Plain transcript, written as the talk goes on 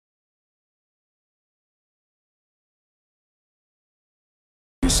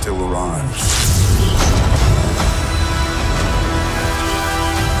still arrives.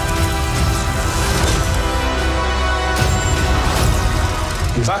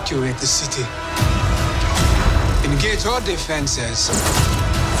 Evacuate the city. Engage all defenses.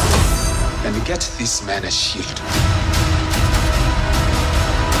 And get this man a shield.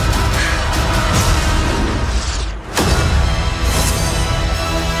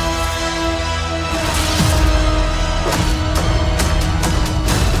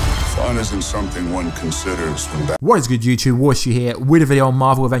 Fun isn't something one considers when that. What is good, YouTube? Warstu here with a video on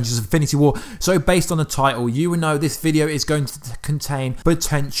Marvel Avengers Infinity War. So based on the title, you will know this video is going to contain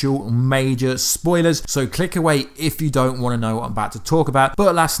potential major spoilers. So click away if you don't want to know what I'm about to talk about.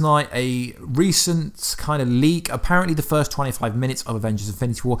 But last night, a recent kind of leak, apparently the first 25 minutes of Avengers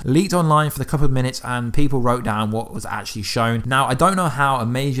Infinity War, leaked online for a couple of minutes and people wrote down what was actually shown. Now, I don't know how a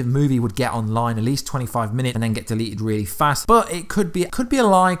major movie would get online at least 25 minutes and then get deleted really fast. But it could be a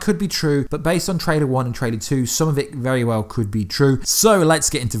lie, could be true, but based on trailer 1 and trailer 2, some of it very well could be true. So let's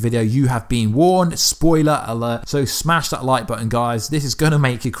get into video. You have been warned, spoiler alert. So smash that like button, guys. This is gonna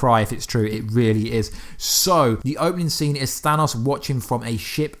make you cry if it's true. It really is. So the opening scene is Thanos watching from a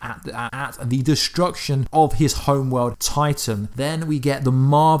ship at the destruction of his homeworld Titan. Then we get the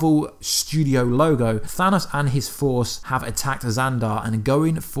Marvel Studio logo. Thanos and his force have attacked Xandar and are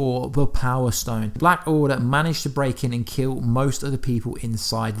going for the Power Stone. Black Order managed to break in and kill most of the people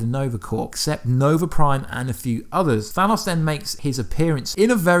inside the Nova Corps, except Nova Prime and a few others. Thanos then makes his appearance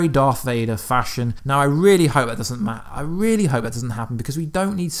in a very Darth Vader fashion. Now, I really hope that doesn't matter. I really hope that doesn't happen because we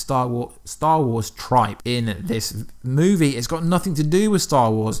don't need Star Wars tripe in this movie. It's got nothing to do with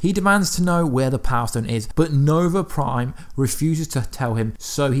Star Wars. He demands to know where the Power Stone is, but Nova Prime refuses to tell him,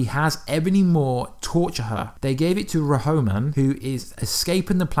 so he has Ebony Maw torture her. They gave it to Rahoman, who is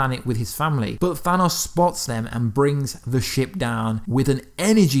escaping the planet with his family, but Thanos spots them and brings the ship down with an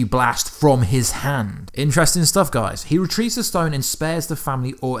energy blast from his hand. Interesting stuff, guys. He retrieves the stone and spares the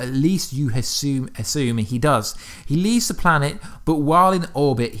family, or at least you assume he does. He leaves the planet, but while in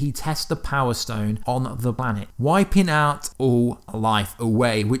orbit, he tests the Power Stone on the planet, wiping out all life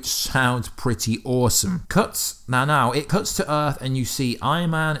away, which sounds pretty awesome. Now it cuts to Earth and you see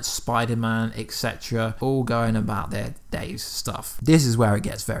Iron Man, Spider-Man, etc. all going about their days stuff. This is where it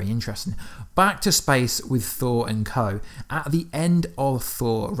gets very interesting. Back to space with Thor and co. At the end of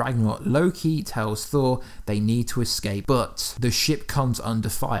Thor Ragnarok, Loki tells Thor they need to escape, but the ship comes under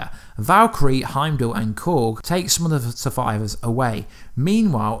fire. Valkyrie, Heimdall and Korg take some of the survivors away.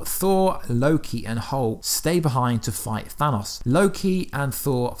 Meanwhile, Thor, Loki and Hulk stay behind to fight Thanos. Loki and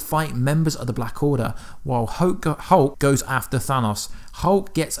Thor fight members of the Black Order while Hulk goes after Thanos.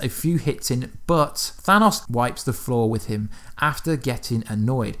 Hulk gets a few hits in, but Thanos wipes the floor with him after getting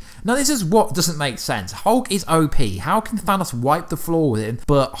annoyed. Now, this is what doesn't make sense. Hulk is OP. How can Thanos wipe the floor with him,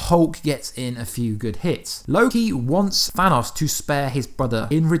 but Hulk gets in a few good hits? Loki wants Thanos to spare his brother.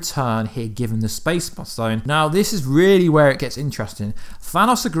 In return, he'll give him the Space Stone. Now, this is really where it gets interesting.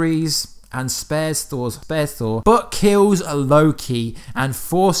 Thanos agrees and spares Thor, but kills Loki and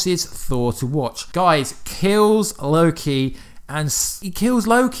forces Thor to watch. Guys, kills Loki and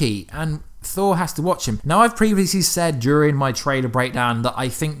Thor has to watch him. Now, I've previously said during my trailer breakdown that I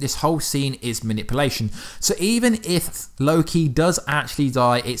think this whole scene is manipulation. So even if Loki does actually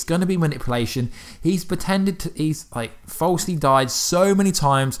die, it's going to be manipulation. He's falsely died so many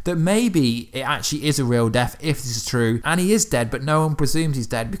times that maybe it actually is a real death if this is true. And he is dead, but no one presumes he's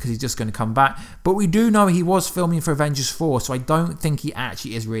dead because he's just going to come back. But we do know he was filming for Avengers 4, so I don't think he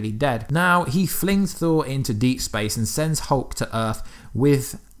actually is really dead. Now, he flings Thor into deep space and sends Hulk to Earth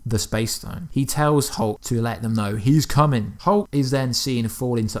with the Space Stone. He tells Hulk to let them know he's coming. Hulk is then seen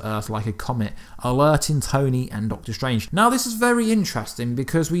fall into Earth like a comet, alerting Tony and Doctor Strange. Now, this is very interesting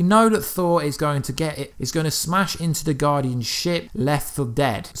because we know that Thor is going to smash into the Guardian ship, left for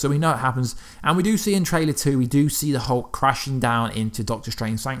dead. So we know it happens. And we do see in trailer 2, we do see the Hulk crashing down into Doctor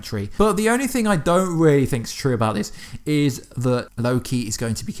Strange's sanctuary. But the only thing I don't really think is true about this is that Loki is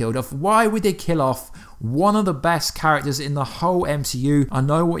going to be killed off. Why would they kill off one of the best characters in the whole MCU? I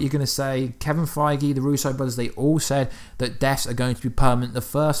know what you're going to say. Kevin Feige, the Russo brothers, they all said that deaths are going to be permanent. The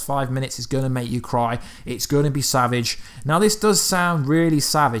first 5 minutes is going to make you cry. It's going to be savage. Now, this does sound really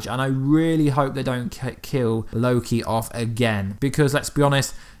savage, and I really hope they don't kill Loki off again, because let's be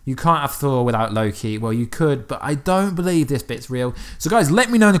honest, You can't have Thor without Loki. Well, you could, but I don't believe this bit's real. So guys,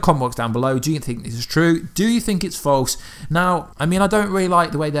 let me know in the comment box down below. Do you think this is true? Do you think it's false? Now, I mean, I don't really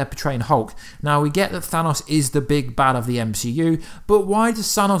like the way they're portraying Hulk. Now, we get that Thanos is the big bad of the MCU, but why does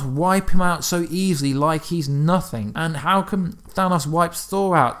Thanos wipe him out so easily like he's nothing? And how come Thanos wipes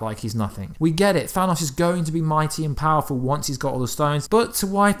Thor out like he's nothing? We get it. Thanos is going to be mighty and powerful once he's got all the stones, but to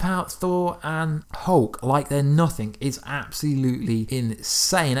wipe out Thor and Hulk like they're nothing is absolutely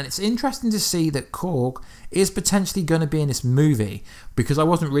insane. And it's interesting to see that Korg is potentially going to be in this movie, because I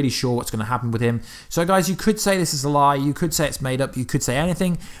wasn't really sure what's going to happen with him. So guys, you could say this is a lie, you could say it's made up, you could say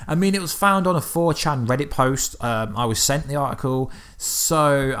anything. I mean, it was found on a 4chan Reddit post. I was sent the article,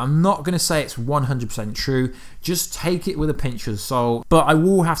 so I'm not going to say it's 100% true. Just take it with a pinch of salt. But I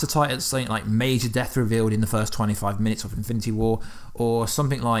will have to title it something like major death revealed in the first 25 minutes of Infinity War, or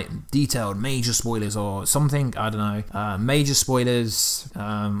something like detailed major spoilers, or something, I don't know, major spoilers,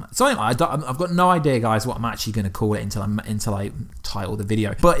 something like I've got no idea, guys, what I'm actually going to call it until I title the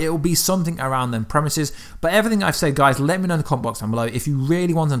video, but it will be something around them premises. But everything I've said, guys, let me know in the comment box down below. If you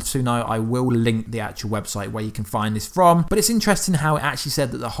really wanted to know, I will link the actual website where you can find this from. But it's interesting how it actually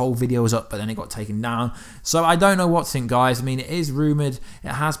said that the whole video was up, but then it got taken down. So I don't know what to think, guys. I mean, it is rumored, it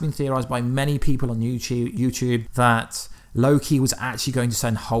has been theorized by many people on YouTube that Loki was actually going to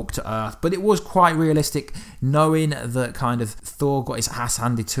send Hulk to Earth, but it was quite realistic, knowing that kind of Thor got his ass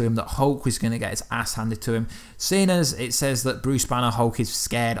handed to him, that Hulk was going to get his ass handed to him. Seeing as it says that Bruce Banner Hulk is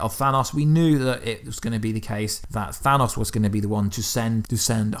scared of Thanos, we knew that it was going to be the case that Thanos was going to be the one to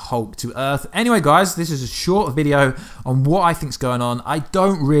send Hulk to Earth. Anyway, guys, this is a short video on what I think's going on. I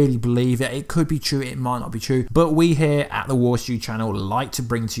don't really believe it. It could be true, it might not be true, but we here at the Warstu channel like to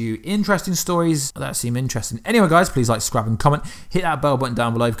bring to you interesting stories that seem interesting. Anyway, guys, please like, subscribe and comment. Hit that bell button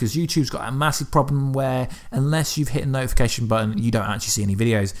down below, because YouTube's got a massive problem where unless you've hit a notification button, you don't actually see any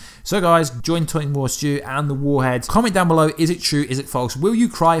videos. So guys, join Team Warstu and the Warheads. Comment down below, is it true, is it false? Will you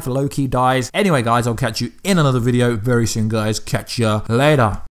cry if Loki dies? Anyway, guys, I'll catch you in another video very soon, guys. Catch ya later.